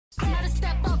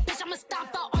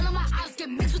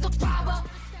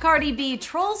Cardi B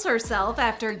trolls herself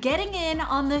after getting in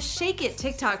on the Shake It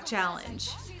TikTok challenge.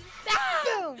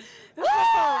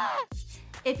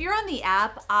 If you're on the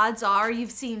app, odds are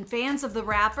you've seen fans of the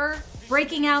rapper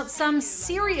breaking out some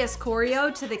serious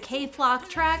choreo to the K-Flock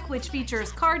track, which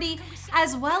features Cardi,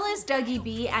 as well as Dougie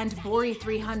B and Bori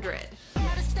 300.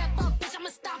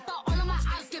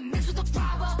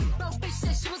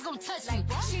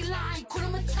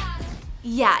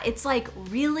 Yeah, it's like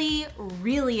really,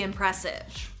 really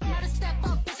impressive.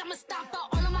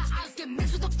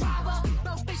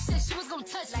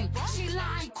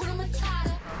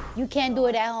 You can't do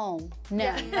it at home.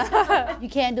 No. You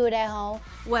can't do it at home.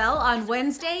 Well, on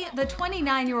Wednesday, the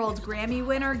 29-year-old Grammy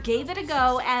winner gave it a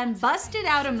go and busted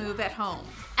out a move at home.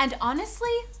 And honestly,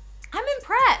 I'm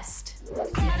impressed.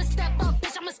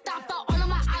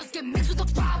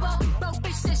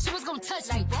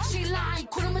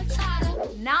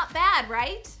 Not bad,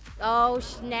 right? Oh,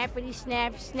 snappity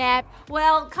snap snap.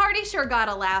 Well, Cardi sure got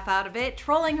a laugh out of it,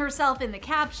 trolling herself in the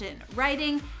caption,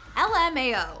 writing,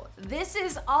 LMAO, this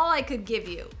is all I could give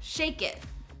you. Shake it.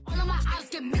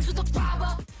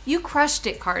 You crushed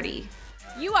it, Cardi.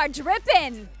 You are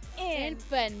dripping In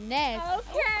finesse.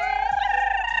 Okay.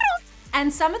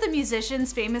 And some of the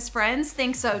musician's famous friends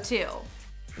think so too.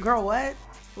 Girl, what?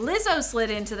 Lizzo slid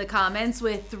into the comments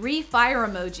with 3 fire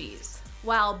emojis,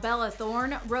 while Bella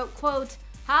Thorne wrote, quote,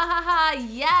 ha ha ha,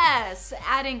 yes,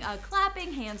 adding a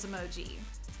clapping hands emoji.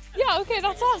 Yeah, okay,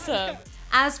 that's awesome.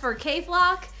 As for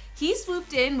K-Flock, he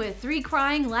swooped in with 3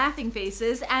 crying laughing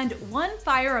faces and 1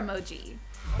 fire emoji.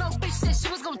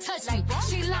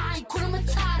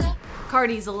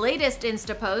 Cardi's latest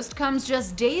Insta post comes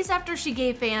just days after she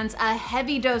gave fans a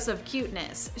heavy dose of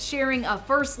cuteness, sharing a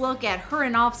first look at her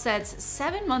and Offset's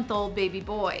 7-month-old baby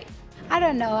boy. I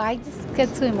don't know, I just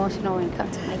get too emotional when it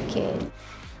comes to my kid.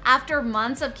 After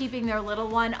months of keeping their little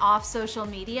one off social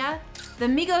media, the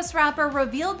Migos rapper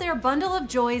revealed their bundle of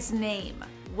joy's name,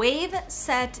 Wave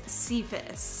Set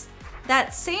Cephas.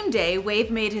 That same day, Wave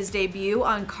made his debut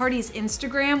on Cardi's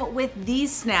Instagram with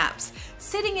these snaps,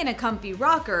 sitting in a comfy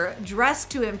rocker, dressed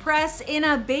to impress in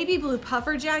a baby blue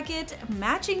puffer jacket,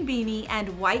 matching beanie,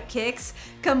 and white kicks,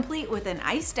 complete with an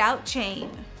iced out chain.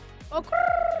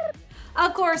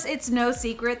 Of course, it's no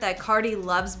secret that Cardi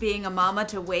loves being a mama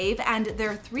to Wave and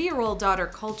their 3-year-old daughter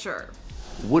Culture.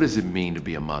 What does it mean to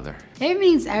be a mother? It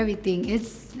means everything.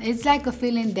 It's like a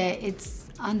feeling that it's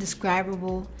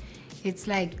undescribable. It's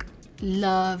like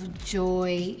love,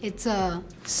 joy. It's a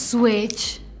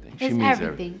switch. It's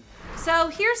everything. So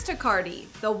here's to Cardi.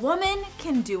 The woman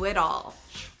can do it all.